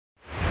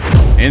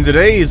In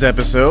today's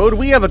episode,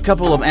 we have a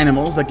couple of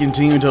animals that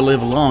continue to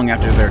live long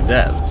after their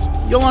deaths.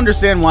 You'll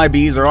understand why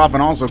bees are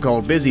often also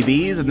called busy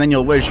bees, and then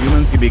you'll wish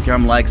humans could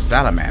become like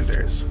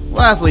salamanders.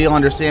 Lastly, you'll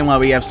understand why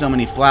we have so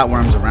many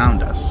flatworms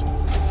around us.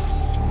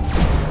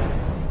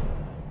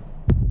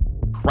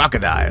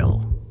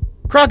 Crocodile.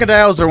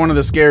 Crocodiles are one of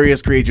the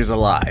scariest creatures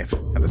alive.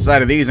 At the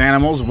sight of these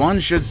animals, one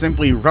should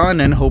simply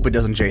run and hope it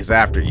doesn't chase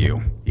after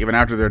you. Even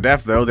after their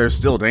death, though, they're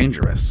still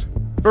dangerous.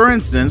 For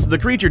instance, the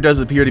creature does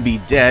appear to be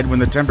dead when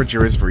the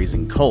temperature is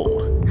freezing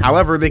cold.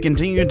 However, they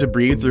continue to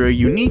breathe through a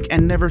unique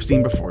and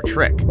never-seen-before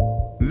trick.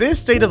 This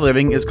state of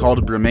living is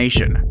called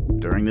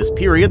brumation. During this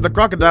period, the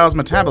crocodile's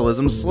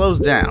metabolism slows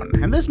down,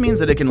 and this means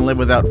that it can live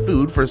without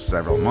food for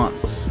several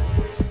months.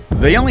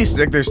 They only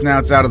stick their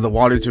snouts out of the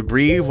water to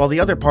breathe, while the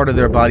other part of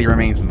their body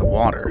remains in the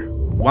water.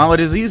 While it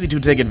is easy to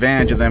take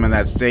advantage of them in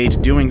that state,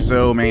 doing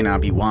so may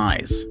not be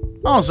wise.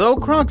 Also,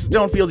 crocs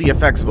don't feel the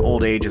effects of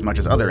old age as much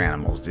as other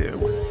animals do.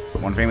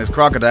 One famous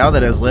crocodile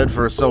that has lived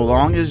for so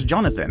long is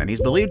Jonathan, and he's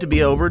believed to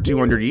be over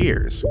 200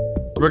 years.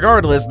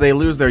 Regardless, they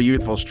lose their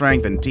youthful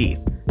strength and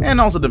teeth,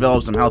 and also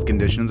develop some health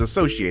conditions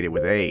associated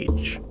with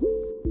age.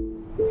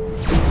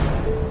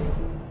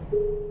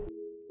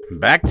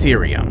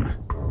 Bacterium.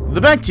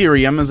 The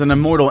bacterium is an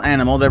immortal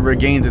animal that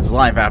regains its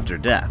life after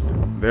death.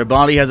 Their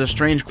body has a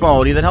strange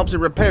quality that helps it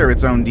repair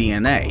its own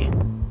DNA.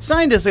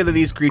 Scientists say that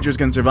these creatures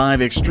can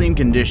survive extreme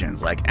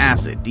conditions like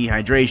acid,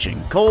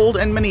 dehydration, cold,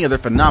 and many other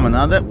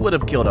phenomena that would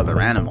have killed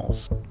other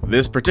animals.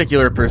 This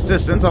particular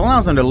persistence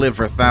allows them to live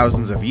for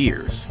thousands of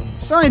years.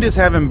 Scientists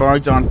have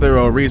embarked on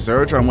thorough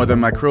research on whether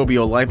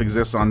microbial life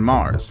exists on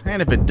Mars,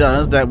 and if it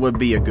does, that would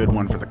be a good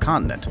one for the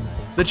continent.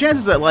 The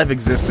chances that life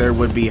exists there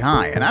would be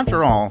high, and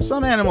after all,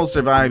 some animals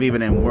survive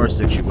even in worse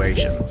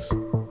situations.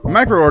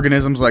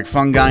 Microorganisms like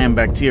fungi and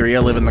bacteria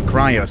live in the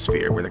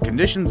cryosphere, where the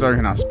conditions are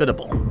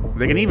inhospitable.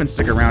 They can even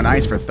stick around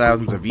ice for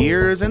thousands of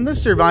years, and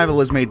this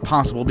survival is made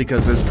possible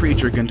because this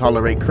creature can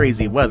tolerate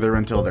crazy weather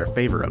until they're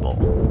favorable.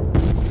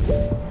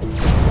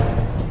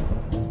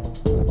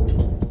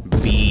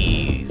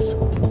 Bees.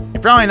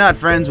 You're probably not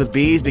friends with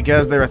bees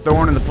because they're a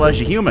thorn in the flesh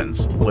of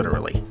humans,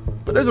 literally.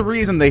 But there's a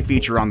reason they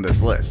feature on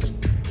this list.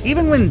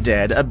 Even when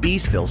dead, a bee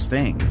still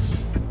stings.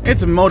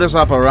 Its modus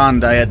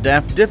operandi at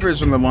death differs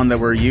from the one that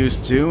we're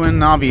used to,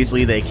 and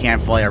obviously they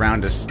can't fly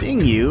around to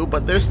sting you,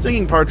 but their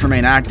stinging parts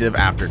remain active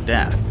after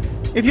death.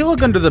 If you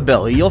look under the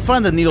belly, you'll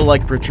find the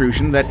needle-like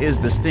protrusion that is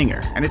the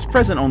stinger, and it's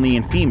present only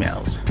in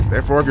females.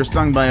 Therefore, if you're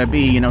stung by a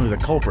bee, you know who the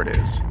culprit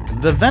is.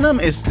 The venom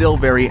is still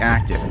very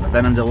active, and the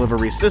venom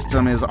delivery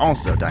system is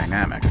also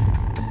dynamic.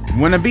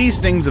 When a bee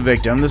stings a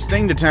victim, the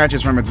sting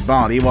detaches from its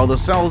body while the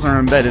cells are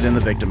embedded in the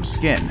victim's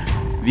skin.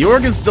 The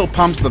organ still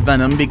pumps the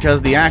venom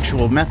because the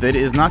actual method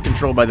is not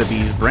controlled by the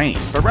bee's brain,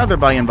 but rather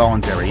by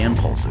involuntary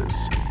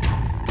impulses.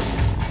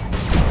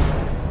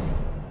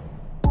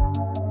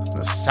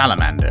 The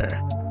salamander.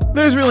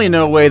 There's really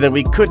no way that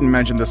we couldn't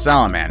mention the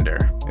salamander.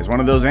 It's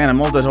one of those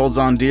animals that holds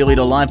on dearly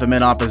to life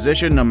amid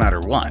opposition no matter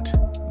what.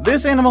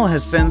 This animal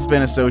has since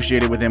been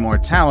associated with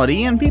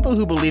immortality, and people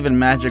who believe in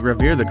magic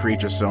revere the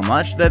creature so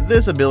much that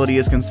this ability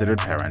is considered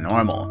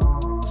paranormal.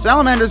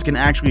 Salamanders can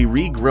actually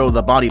regrow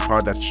the body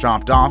part that's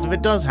chopped off if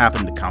it does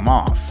happen to come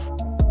off.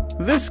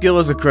 This skill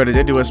is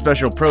accredited to a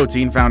special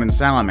protein found in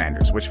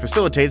salamanders, which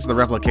facilitates the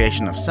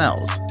replication of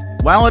cells.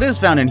 While it is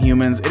found in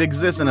humans, it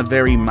exists in a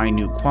very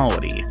minute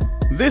quality.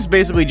 This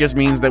basically just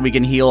means that we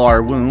can heal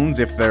our wounds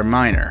if they're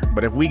minor,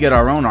 but if we get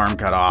our own arm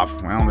cut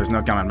off, well, there's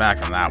no coming back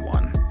from that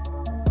one.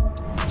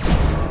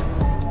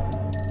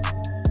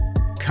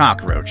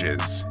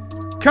 Cockroaches.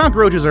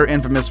 Cockroaches are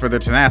infamous for their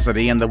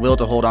tenacity and the will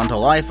to hold on to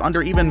life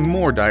under even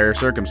more dire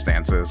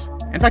circumstances.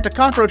 In fact, a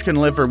cockroach can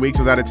live for weeks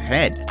without its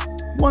head.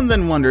 One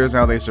then wonders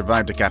how they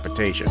survive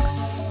decapitation.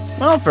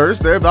 Well,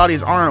 first, their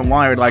bodies aren't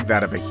wired like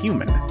that of a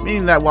human,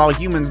 meaning that while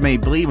humans may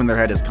bleed when their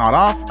head is cut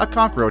off, a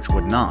cockroach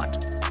would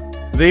not.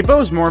 They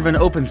boast more of an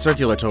open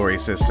circulatory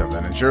system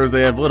that ensures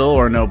they have little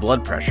or no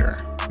blood pressure.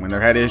 When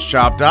their head is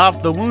chopped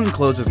off, the wound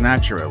closes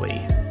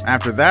naturally.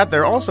 After that,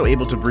 they're also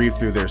able to breathe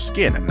through their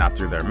skin and not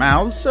through their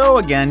mouths, so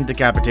again,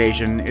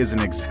 decapitation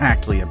isn't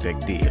exactly a big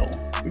deal.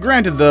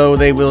 Granted though,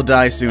 they will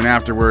die soon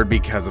afterward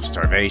because of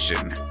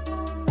starvation.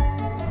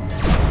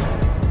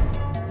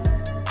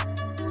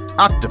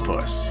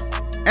 Octopus.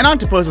 An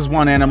octopus is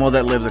one animal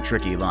that lives a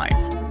tricky life.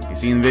 You've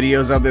seen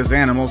videos of this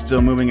animal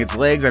still moving its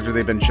legs after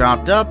they've been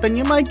chopped up, and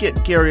you might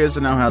get curious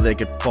to know how they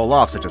could pull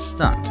off such a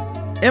stunt.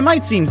 It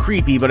might seem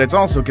creepy, but it's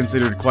also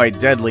considered quite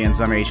deadly in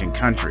some Asian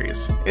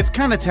countries. It's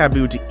kinda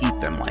taboo to eat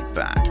them like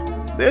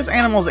that. This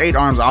animal's 8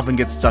 arms often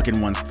get stuck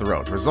in one's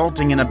throat,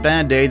 resulting in a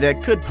bad day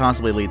that could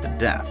possibly lead to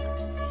death.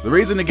 The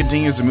reason it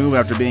continues to move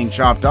after being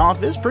chopped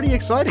off is pretty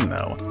exciting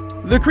though.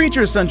 The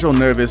creature's central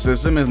nervous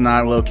system is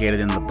not located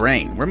in the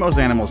brain, where most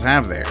animals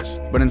have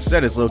theirs, but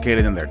instead it's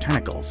located in their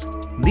tentacles.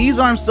 These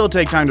arms still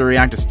take time to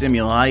react to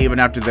stimuli even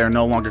after they're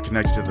no longer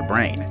connected to the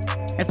brain.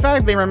 In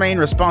fact, they remain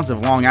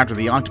responsive long after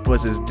the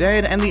octopus is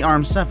dead and the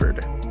arm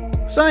severed.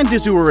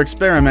 Scientists who were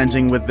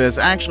experimenting with this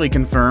actually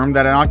confirmed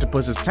that an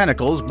octopus's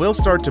tentacles will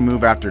start to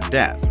move after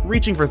death,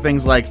 reaching for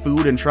things like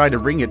food and try to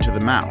bring it to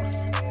the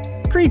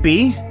mouth.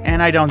 Creepy,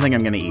 and I don't think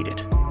I'm gonna eat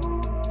it.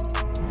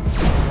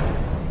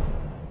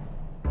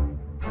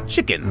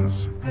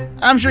 Chickens.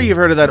 I'm sure you've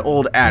heard of that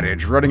old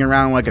adage, running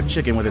around like a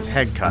chicken with its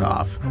head cut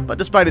off, but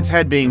despite its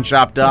head being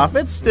chopped off,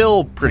 it's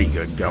still pretty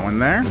good going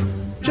there.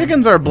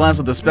 Chickens are blessed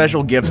with the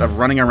special gift of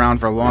running around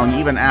for long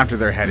even after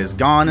their head is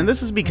gone, and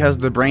this is because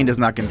the brain does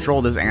not control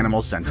this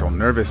animal's central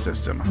nervous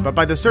system, but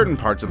by the certain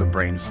parts of the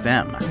brain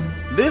stem.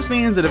 This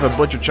means that if a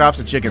butcher chops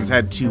a chicken's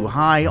head too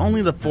high,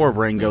 only the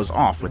forebrain goes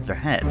off with the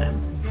head.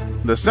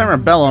 The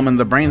cerebellum and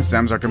the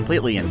brainstems are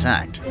completely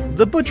intact.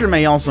 The butcher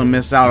may also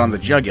miss out on the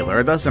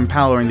jugular, thus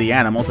empowering the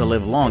animal to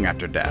live long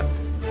after death.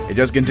 It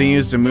just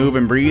continues to move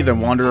and breathe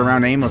and wander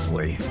around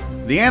aimlessly.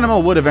 The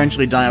animal would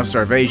eventually die of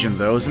starvation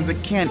though, since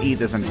it can't eat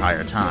this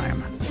entire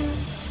time.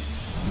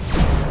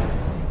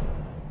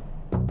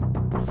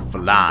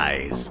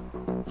 Flies.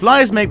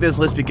 Flies make this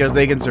list because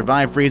they can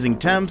survive freezing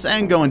temps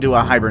and go into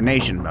a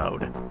hibernation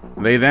mode.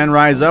 They then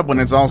rise up when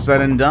it's all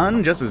said and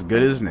done, just as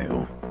good as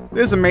new.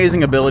 This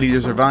amazing ability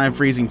to survive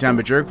freezing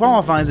temperature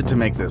qualifies it to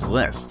make this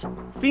list.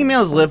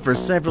 Females live for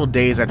several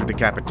days after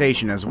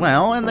decapitation as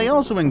well, and they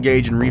also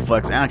engage in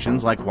reflex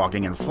actions like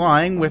walking and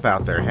flying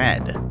without their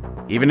head.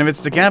 Even if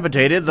it's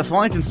decapitated, the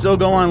fly can still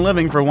go on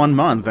living for 1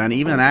 month and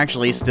even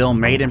actually still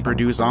mate and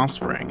produce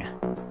offspring.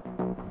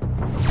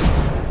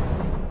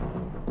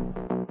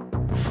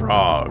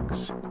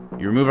 Frogs.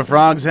 You remove a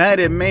frog's head,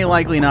 it may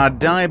likely not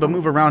die, but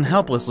move around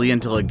helplessly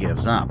until it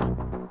gives up.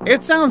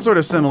 It sounds sort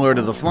of similar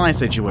to the fly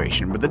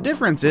situation, but the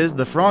difference is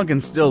the frog can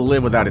still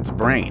live without its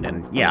brain,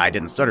 and yeah, I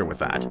didn't stutter with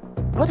that.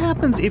 What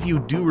happens if you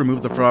do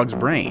remove the frog's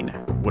brain?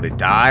 Would it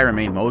die,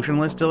 remain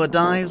motionless till it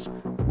dies?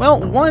 Well,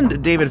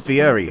 one David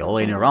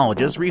Fiorio, a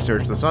neurologist,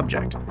 researched the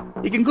subject.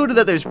 He concluded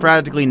that there's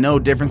practically no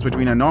difference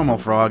between a normal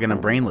frog and a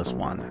brainless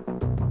one.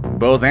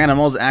 Both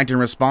animals act and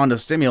respond to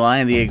stimuli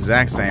in the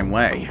exact same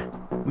way.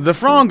 The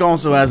frog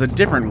also has a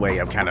different way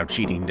of kind of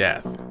cheating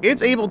death.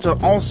 It's able to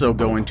also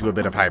go into a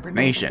bit of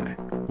hibernation.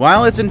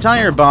 While its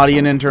entire body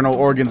and internal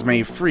organs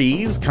may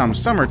freeze, come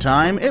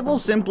summertime, it will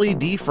simply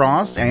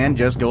defrost and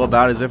just go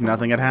about as if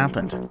nothing had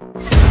happened.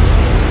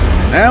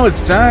 Now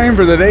it's time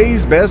for the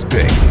day's best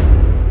pick.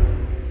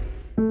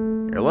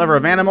 You're a lover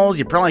of animals,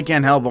 you probably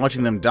can't help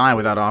watching them die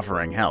without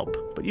offering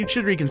help, but you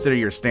should reconsider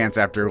your stance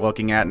after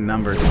looking at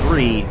number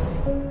 3,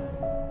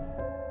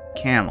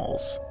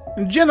 camels.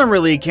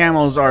 Generally,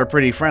 camels are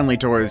pretty friendly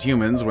towards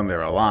humans when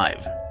they're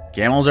alive.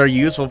 Camels are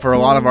useful for a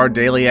lot of our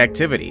daily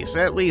activities,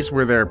 at least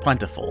where they're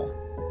plentiful.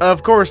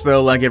 Of course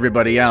though, like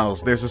everybody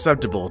else, they're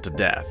susceptible to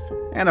death.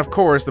 And of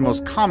course, the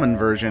most common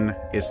version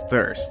is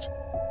thirst.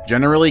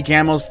 Generally,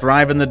 camels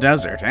thrive in the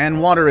desert,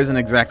 and water isn't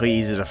exactly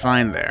easy to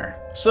find there.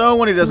 So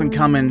when it doesn't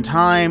come in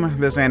time,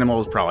 this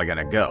animal is probably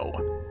gonna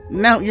go.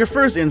 Now, your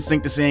first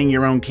instinct to seeing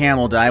your own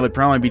camel die would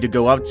probably be to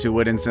go up to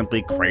it and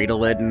simply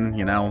cradle it and,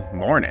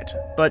 mourn it.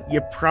 But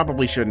you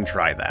probably shouldn't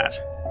try that.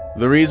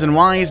 The reason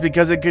why is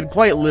because it could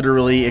quite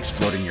literally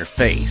explode in your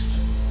face.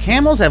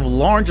 Camels have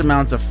large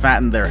amounts of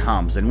fat in their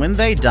humps, and when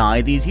they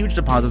die, these huge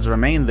deposits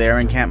remain there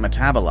and can't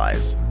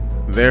metabolize.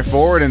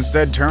 Therefore, it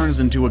instead turns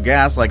into a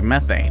gas like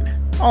methane.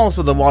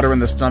 Also, the water in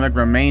the stomach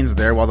remains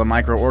there while the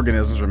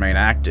microorganisms remain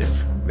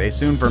active. They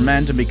soon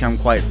ferment and become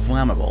quite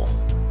flammable.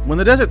 When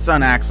the desert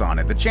sun acts on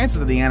it, the chances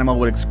that the animal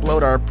would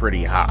explode are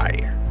pretty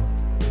high.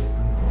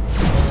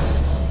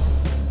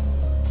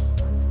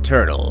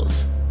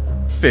 Turtles.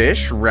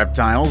 Fish,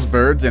 reptiles,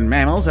 birds, and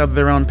mammals have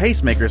their own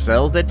pacemaker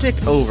cells that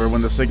tick over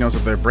when the signals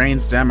of their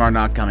brainstem are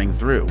not coming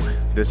through.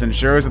 This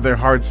ensures that their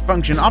hearts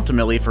function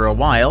optimally for a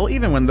while,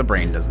 even when the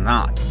brain does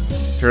not.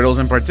 Turtles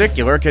in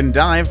particular can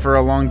dive for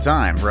a long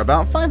time, for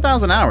about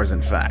 5,000 hours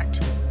in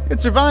fact.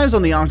 It survives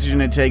on the oxygen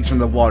it takes from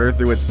the water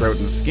through its throat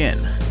and skin.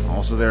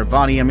 Also, their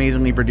body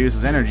amazingly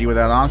produces energy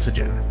without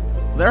oxygen.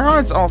 Their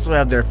hearts also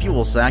have their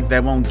fuel sac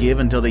that won't give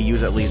until they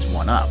use at least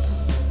one up.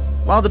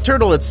 While the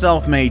turtle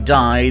itself may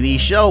die, the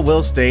shell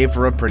will stay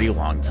for a pretty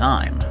long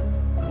time.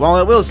 While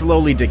it will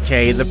slowly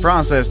decay, the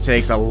process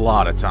takes a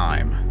lot of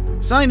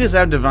time. Scientists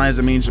have devised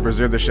a means to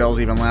preserve the shells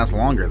even last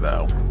longer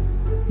though.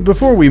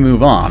 Before we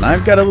move on,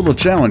 I've got a little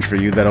challenge for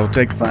you that'll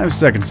take 5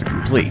 seconds to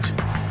complete.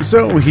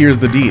 So here's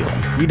the deal.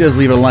 You just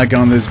leave a like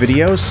on this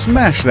video,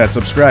 smash that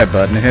subscribe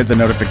button and hit the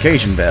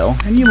notification bell,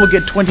 and you will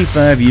get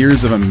 25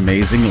 years of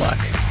amazing luck.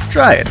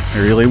 Try it, it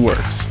really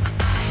works.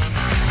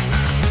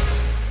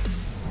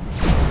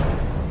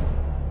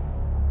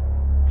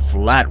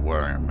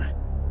 Flatworm.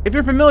 If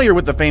you're familiar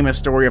with the famous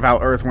story of how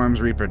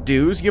earthworms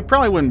reproduce, you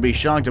probably wouldn't be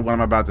shocked at what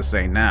I'm about to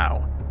say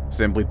now.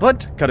 Simply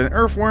put, cut an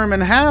earthworm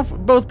in half,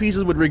 both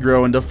pieces would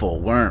regrow into full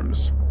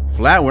worms.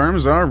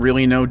 Flatworms are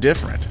really no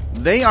different.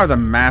 They are the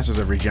masters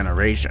of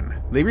regeneration.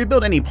 They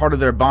rebuild any part of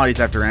their bodies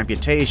after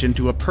amputation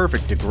to a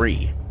perfect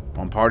degree.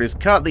 One part is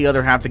cut, the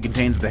other half that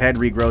contains the head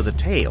regrows a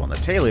tail, and the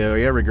tail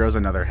area regrows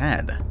another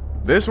head.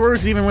 This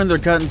works even when they're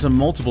cut into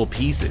multiple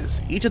pieces.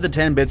 Each of the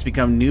 10 bits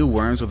become new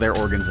worms with their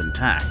organs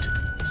intact.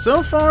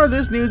 So far,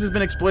 this news has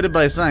been exploited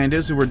by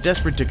scientists who were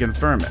desperate to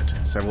confirm it.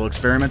 Several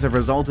experiments have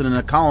resulted in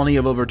a colony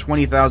of over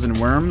 20,000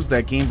 worms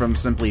that came from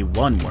simply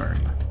one worm.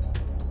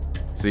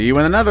 See you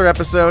in another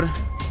episode.